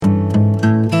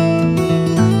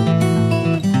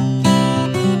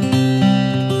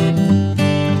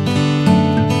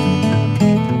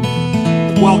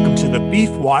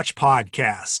Watch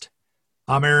podcast.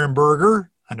 I'm Aaron Berger,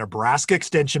 a Nebraska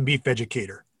Extension beef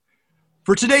educator.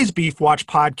 For today's Beef Watch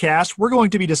podcast, we're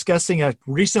going to be discussing a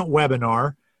recent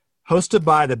webinar hosted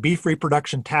by the Beef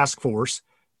Reproduction Task Force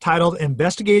titled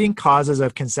Investigating Causes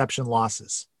of Conception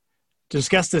Losses. To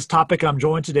discuss this topic, I'm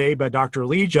joined today by Dr.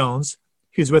 Lee Jones,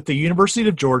 who's with the University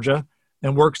of Georgia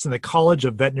and works in the College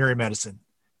of Veterinary Medicine.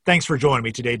 Thanks for joining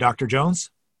me today, Dr.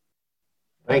 Jones.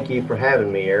 Thank you for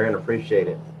having me, Aaron. Appreciate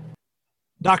it.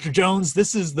 Dr. Jones,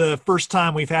 this is the first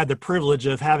time we've had the privilege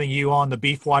of having you on the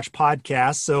Beef Watch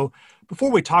podcast. So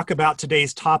before we talk about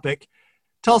today's topic,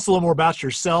 tell us a little more about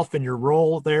yourself and your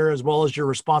role there, as well as your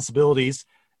responsibilities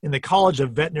in the College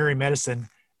of Veterinary Medicine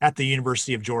at the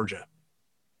University of Georgia.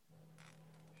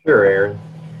 Sure, Aaron.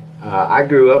 I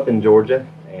grew up in Georgia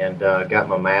and got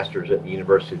my master's at the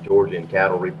University of Georgia in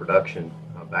cattle reproduction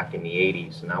back in the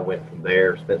 80s. And I went from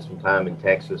there, spent some time in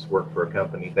Texas, worked for a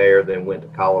company there, then went to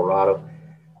Colorado,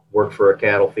 worked for a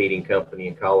cattle feeding company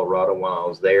in Colorado. While I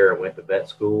was there, I went to vet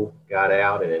school, got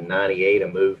out, and in 98 I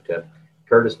moved to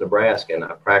Curtis, Nebraska, and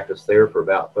I practiced there for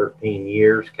about 13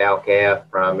 years, cow-calf,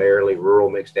 primarily rural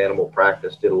mixed animal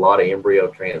practice, did a lot of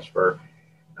embryo transfer,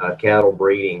 cattle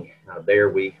breeding. There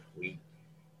we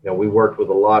worked with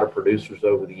a lot of producers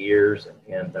over the years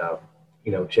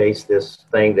and chased this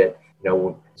thing that,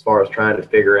 as far as trying to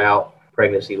figure out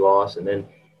pregnancy loss. And then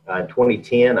in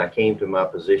 2010, I came to my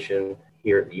position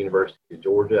here at the University of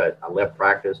Georgia. I left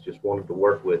practice, just wanted to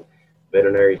work with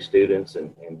veterinary students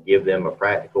and give them a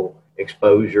practical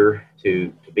exposure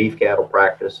to beef cattle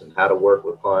practice and how to work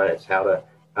with clients, how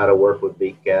to work with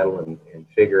beef cattle and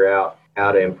figure out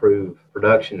how to improve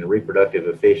production and reproductive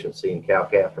efficiency in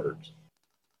cow-calf herds.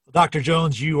 Dr.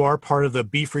 Jones, you are part of the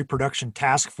Beef Reproduction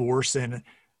Task Force, and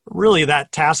really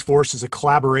that task force is a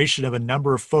collaboration of a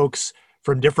number of folks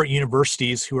from different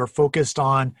universities who are focused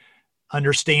on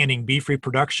understanding beef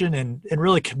reproduction and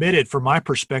really committed, from my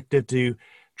perspective, to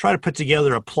try to put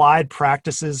together applied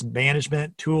practices,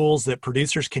 management tools that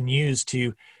producers can use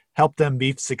to help them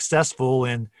be successful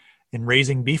in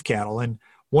raising beef cattle. And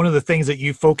one of the things that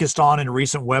you focused on in a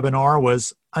recent webinar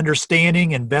was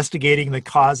understanding, investigating the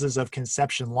causes of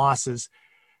conception losses.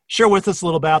 Share with us a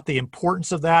little about the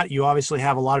importance of that. You obviously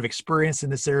have a lot of experience in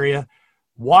this area.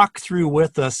 Walk through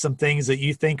with us some things that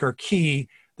you think are key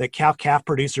that cow-calf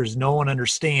producers know and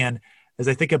understand as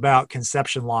they think about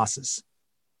conception losses.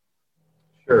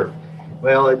 Sure.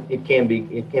 Well, it can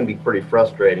be pretty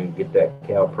frustrating to get that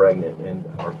cow pregnant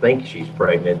or think she's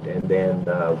pregnant and then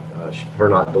her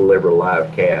not deliver a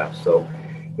live calf. So,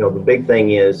 the big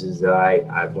thing is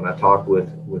that when I talk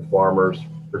with farmers,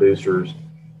 producers,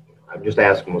 I just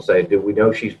ask them, say, do we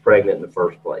know she's pregnant in the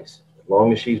first place? As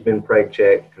long as she's been preg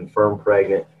checked, confirmed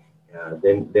pregnant,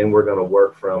 then we're going to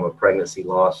work from a pregnancy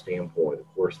loss standpoint.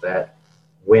 Of course, that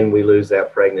when we lose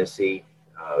that pregnancy,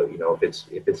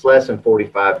 if it's less than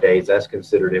 45 days, that's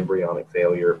considered embryonic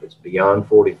failure. If it's beyond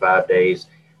 45 days,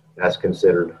 that's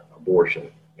considered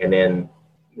abortion. And then,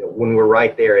 when we're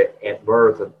right there at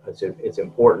birth, it's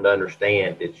important to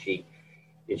understand, did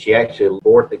she actually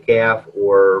abort the calf,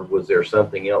 or was there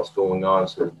something else going on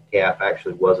so that the calf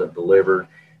actually wasn't delivered?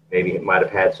 Maybe it might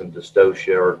have had some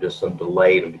dystocia or just some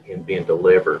delay in being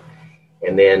delivered.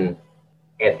 And then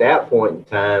at that point in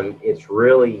time, it's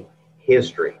really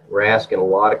history. We're asking a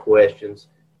lot of questions.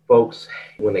 Folks,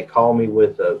 when they call me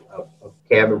with a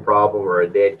calving problem or a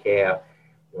dead calf,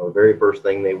 the very first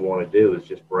thing they want to do is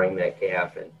just bring that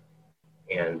calf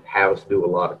and have us do a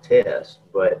lot of tests.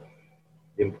 But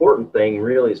the important thing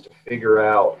really is to figure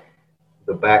out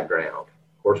the background.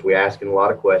 Of course, we're asking a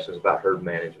lot of questions about herd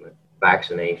management,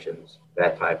 vaccinations,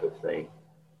 that type of thing.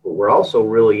 But we're also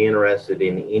really interested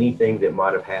in anything that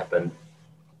might have happened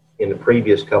in the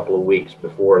previous couple of weeks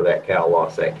before that cow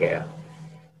lost that calf,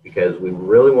 because we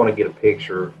really want to get a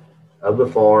picture of the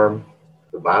farm,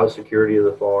 the biosecurity of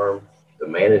the farm, the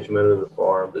management of the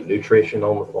farm, the nutrition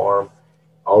on the farm,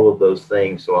 all of those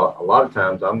things. So a lot of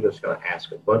times I'm just going to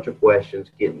ask a bunch of questions,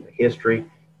 getting the history,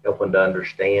 helping to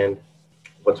understand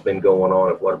what's been going on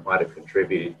and what might have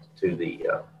contributed to the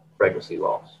pregnancy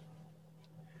loss.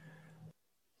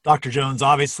 Dr. Jones,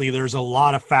 obviously there's a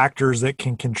lot of factors that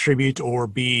can contribute or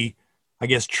be,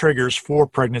 triggers for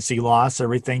pregnancy loss,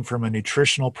 everything from a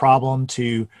nutritional problem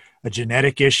to a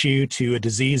genetic issue to a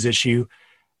disease issue.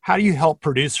 How do you help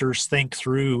producers think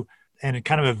through and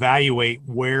kind of evaluate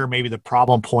where maybe the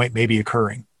problem point may be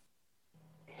occurring?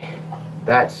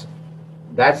 That's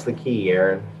the key,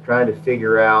 Aaron. Trying to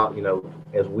figure out,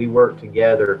 as we work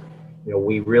together,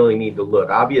 we really need to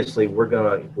look. Obviously,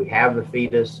 if we have the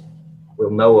fetus, we'll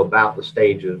know about the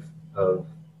stage of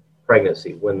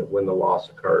pregnancy when the loss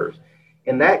occurs.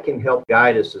 And that can help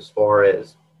guide us as far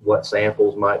as what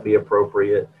samples might be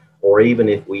appropriate, or even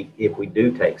if we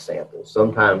do take samples,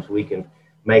 sometimes we can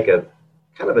make a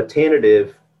kind of a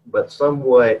tentative but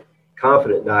somewhat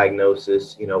confident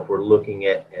diagnosis. If we're looking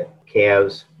at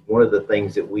calves, one of the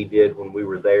things that we did when we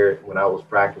were there, when I was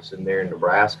practicing there in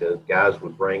Nebraska, guys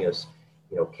would bring us,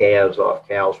 calves off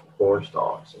cows from corn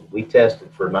stalks, and we tested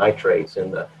for nitrates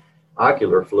in the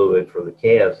ocular fluid for the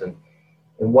calves. And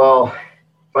while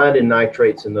finding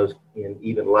nitrates in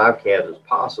even live calves is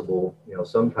possible,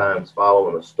 sometimes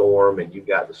following a storm and you've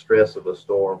got the stress of a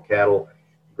storm, cattle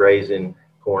grazing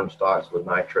corn stalks with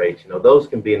nitrates, those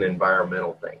can be an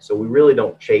environmental thing. So we really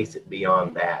don't chase it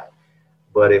beyond that.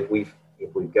 But if we've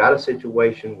got a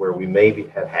situation where we maybe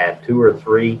have had 2 or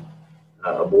 3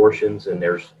 abortions and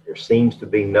there seems to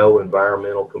be no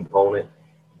environmental component,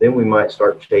 then we might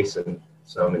start chasing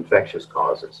some infectious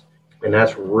causes. And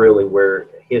that's really where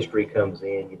history comes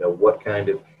in. What kind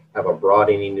of, have I brought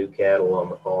any new cattle on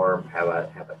the farm? Have I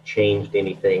changed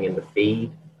anything in the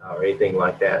feed or anything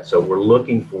like that? So we're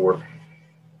looking for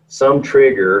some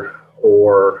trigger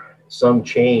or some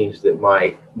change that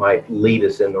might lead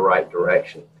us in the right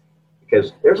direction.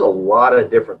 Because there's a lot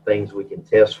of different things we can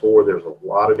test for. There's a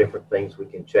lot of different things we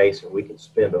can chase, and we can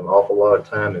spend an awful lot of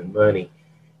time and money.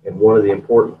 And one of the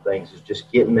important things is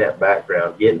just getting that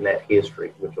background, getting that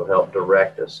history, which will help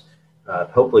direct us,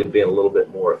 hopefully being a little bit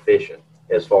more efficient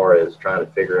as far as trying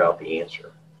to figure out the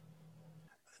answer.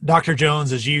 Dr.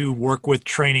 Jones, as you work with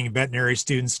training veterinary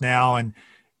students now, and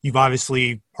you've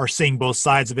obviously are seeing both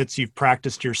sides of it, so you've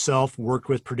practiced yourself, worked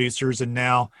with producers, and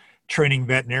now training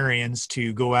veterinarians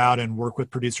to go out and work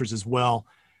with producers as well.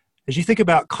 As you think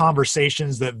about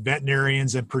conversations that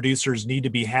veterinarians and producers need to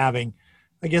be having,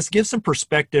 I guess give some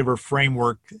perspective or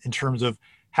framework in terms of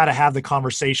how to have the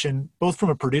conversation, both from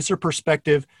a producer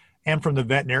perspective and from the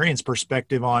veterinarian's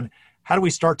perspective, on how do we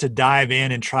start to dive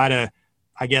in and try to,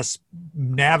 I guess,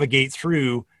 navigate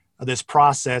through this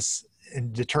process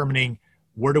and determining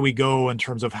where do we go in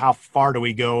terms of how far do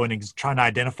we go and trying to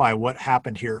identify what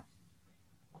happened here.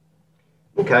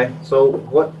 Okay, so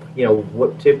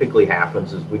what typically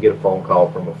happens is we get a phone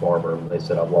call from a farmer and they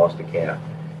said, I've lost a calf.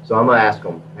 So I'm going to ask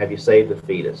them, have you saved the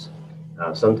fetus?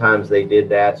 Sometimes they did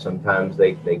that. Sometimes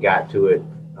they got to it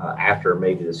after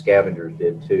maybe the scavengers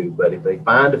did too. But if they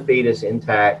find a fetus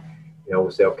intact, we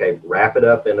say, okay, wrap it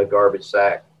up in a garbage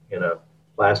sack, in a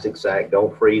plastic sack.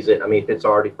 Don't freeze it. I mean, if it's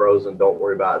already frozen, don't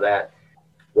worry about that.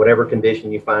 Whatever condition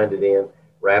you find it in,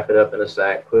 wrap it up in a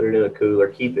sack, put it in a cooler,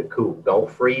 keep it cool. Don't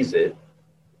freeze it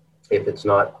if it's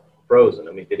not frozen.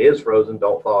 I mean, if it is frozen,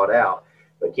 don't thaw it out,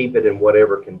 but keep it in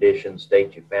whatever condition,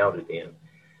 state you found it in.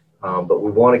 But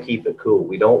we want to keep it cool.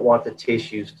 We don't want the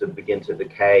tissues to begin to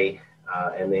decay,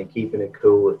 and then keeping it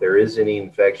cool. If there is any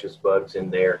infectious bugs in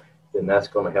there, then that's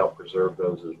going to help preserve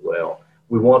those as well.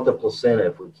 We want the placenta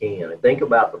if we can. And think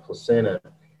about the placenta.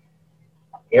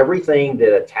 Everything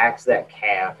that attacks that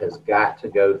calf has got to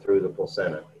go through the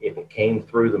placenta. If it came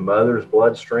through the mother's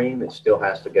bloodstream, it still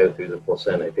has to go through the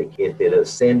placenta. If it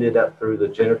ascended up through the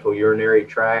genital urinary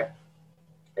tract,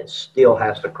 it still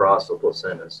has to cross the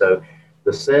placenta. So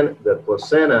the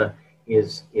placenta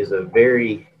is a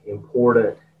very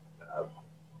important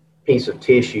piece of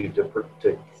tissue to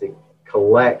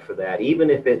collect for that. Even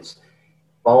if it's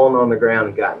fallen on the ground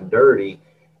and gotten dirty,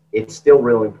 it's still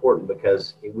really important,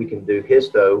 because we can do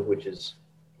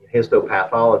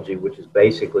histopathology, which is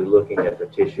basically looking at the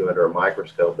tissue under a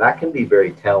microscope. That can be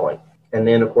very telling. And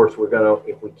then, of course,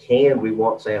 if we can, we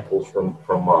want samples from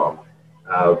mom,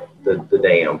 the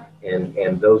dam,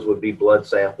 and those would be blood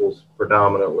samples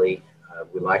predominantly.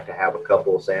 We like to have a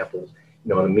couple of samples,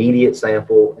 an immediate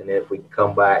sample, and then if we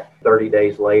come back 30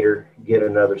 days later, get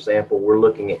another sample, we're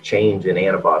looking at change in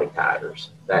antibody titers,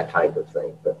 that type of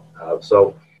thing. But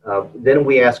then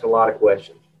we ask a lot of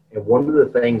questions. And one of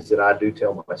the things that I do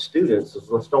tell my students is,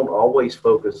 let's don't always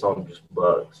focus on just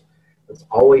bugs. Let's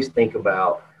always think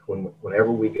about,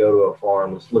 whenever we go to a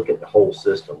farm, let's look at the whole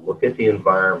system, look at the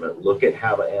environment, look at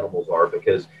how the animals are,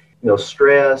 because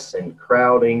stress and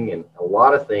crowding and a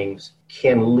lot of things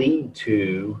can lead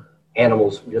to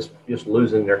animals just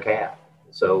losing their calf.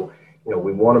 So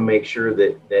we want to make sure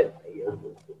that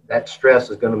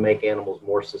stress is going to make animals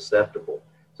more susceptible.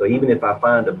 So even if I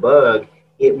find a bug,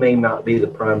 it may not be the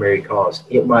primary cause.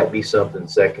 It might be something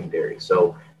secondary.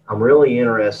 So I'm really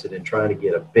interested in trying to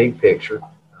get a big picture.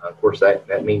 Of course,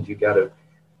 that means you got to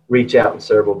reach out in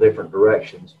several different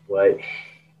directions. But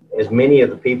as many of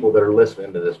the people that are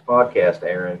listening to this podcast,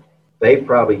 Aaron, they've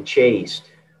probably chased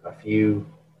a few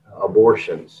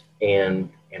abortions and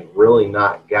really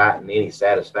not gotten any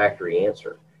satisfactory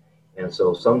answer. And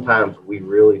so sometimes we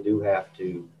really do have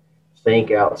to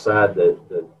think outside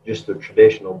just the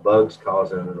traditional bugs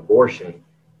causing an abortion,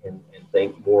 and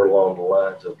think more along the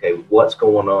lines of, okay, what's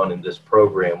going on in this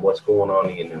program? What's going on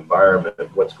in the environment?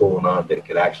 What's going on that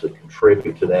could actually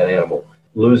contribute to that animal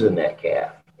losing that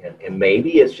calf? And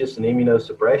maybe it's just an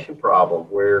immunosuppression problem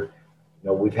where,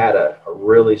 we've had a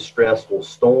really stressful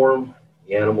storm.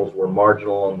 The animals were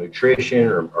marginal on nutrition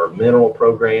or mineral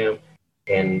program,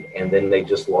 and then they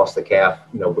just lost the calf,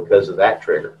 because of that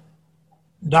trigger.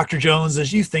 Dr. Jones,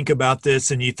 as you think about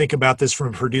this and you think about this from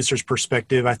a producer's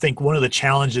perspective, I think one of the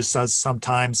challenges is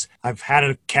sometimes I've had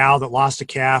a cow that lost a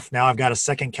calf. Now I've got a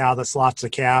second cow that's lost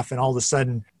a calf. And all of a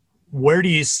sudden, where do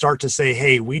you start to say,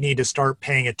 hey, we need to start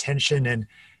paying attention and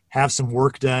have some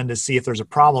work done to see if there's a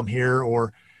problem here?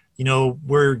 Or,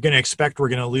 we're going to expect we're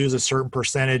going to lose a certain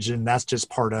percentage and that's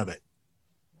just part of it.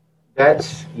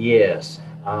 Yes.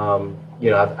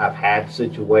 I've had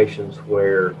situations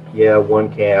where,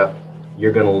 one calf,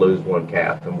 you're going to lose one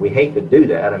calf. And we hate to do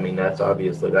that. I mean, that's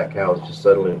obviously that cow has just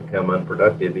suddenly become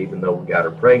unproductive, even though we got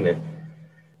her pregnant.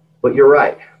 But you're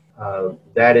right.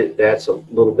 That's a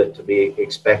little bit to be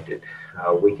expected.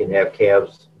 We can have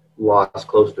calves lost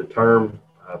close to term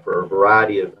for a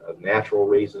variety of natural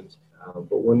reasons.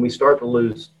 But when we start to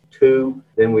lose two,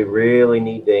 then we really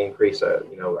need to increase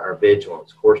our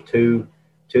vigilance. Of course, two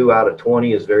out of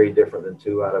 20 is very different than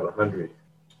 2 out of 100.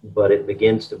 But it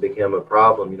begins to become a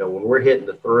problem. When we're hitting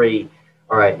the 3,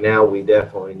 all right, now we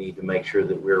definitely need to make sure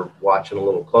that we're watching a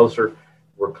little closer.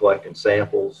 We're collecting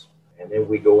samples, and then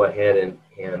we go ahead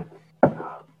and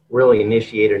really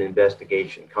initiate an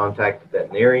investigation. Contact the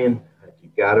veterinarian if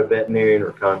you've got a veterinarian,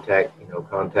 or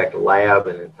contact a lab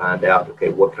and then find out, okay,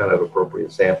 what kind of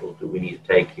appropriate samples do we need to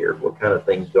take here? What kind of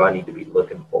things do I need to be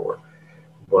looking for?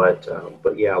 But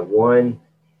yeah,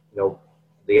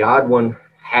 the odd one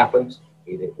happens.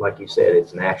 Like you said,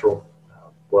 it's natural.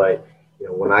 But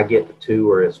when I get to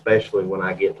 2, or especially when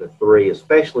I get to 3,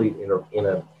 especially in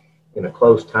a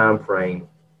close time frame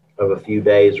of a few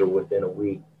days or within a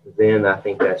week, then I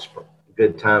think that's a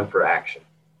good time for action.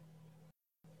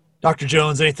 Dr.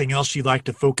 Jones, anything else you'd like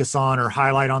to focus on or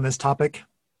highlight on this topic?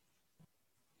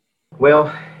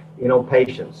 Well,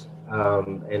 patience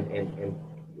and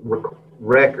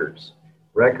records.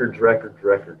 Records.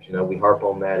 We harp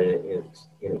on that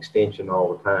in extension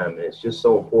all the time, and it's just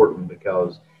so important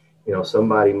because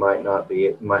somebody might not be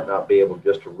able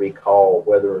just to recall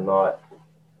whether or not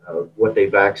what they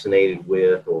vaccinated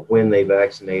with, or when they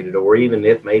vaccinated, or even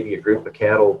if maybe a group of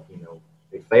cattle,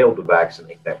 they failed to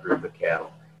vaccinate that group of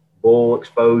cattle. Bull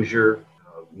exposure,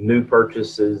 new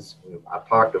purchases. I've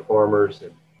talked to farmers,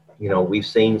 and we've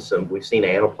seen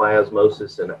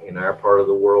anaplasmosis in our part of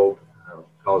the world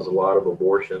cause a lot of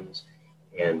abortions,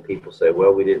 and people say,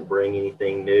 well, we didn't bring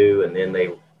anything new, and then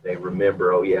they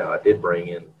remember, oh yeah, I did bring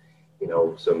in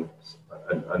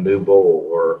a new bull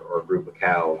or a group of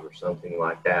cows or something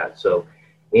like that. So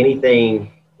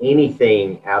anything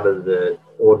out of the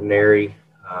ordinary,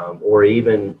 or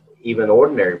even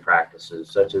ordinary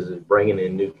practices, such as bringing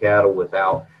in new cattle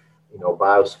without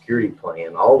biosecurity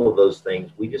plan, all of those things,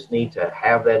 we just need to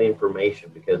have that information,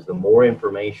 because the more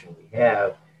information we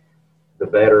have, the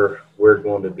better we're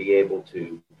going to be able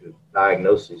to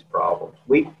diagnose these problems.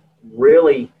 We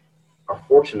really are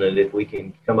fortunate if we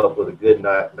can come up with a good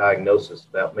diagnosis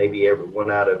about maybe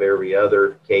 1 out of every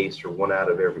other case, or 1 out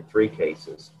of every 3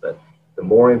 cases. But the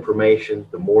more information,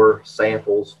 the more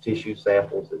tissue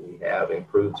samples that we have,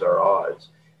 improves our odds.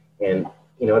 And,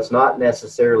 it's not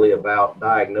necessarily about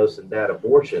diagnosing that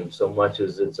abortion so much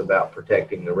as it's about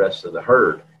protecting the rest of the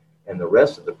herd and the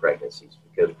rest of the pregnancies,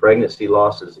 because pregnancy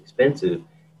loss is expensive,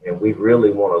 and we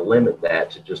really want to limit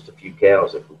that to just a few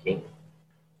cows if we can.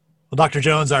 Well, Dr.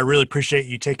 Jones, I really appreciate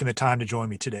you taking the time to join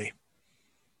me today.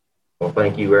 Well,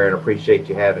 thank you, Aaron. I appreciate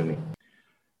you having me.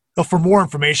 Well, for more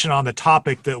information on the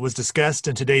topic that was discussed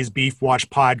in today's Beef Watch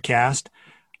podcast,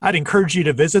 I'd encourage you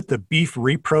to visit the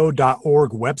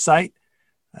beefrepro.org website.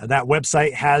 That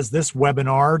website has this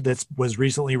webinar that was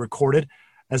recently recorded,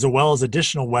 as well as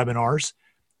additional webinars.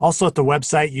 Also at the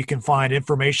website, you can find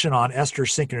information on ester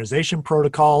synchronization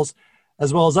protocols,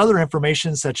 as well as other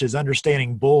information such as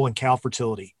understanding bull and cow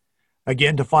fertility.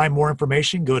 Again, to find more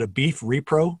information, go to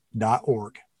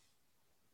beefrepro.org.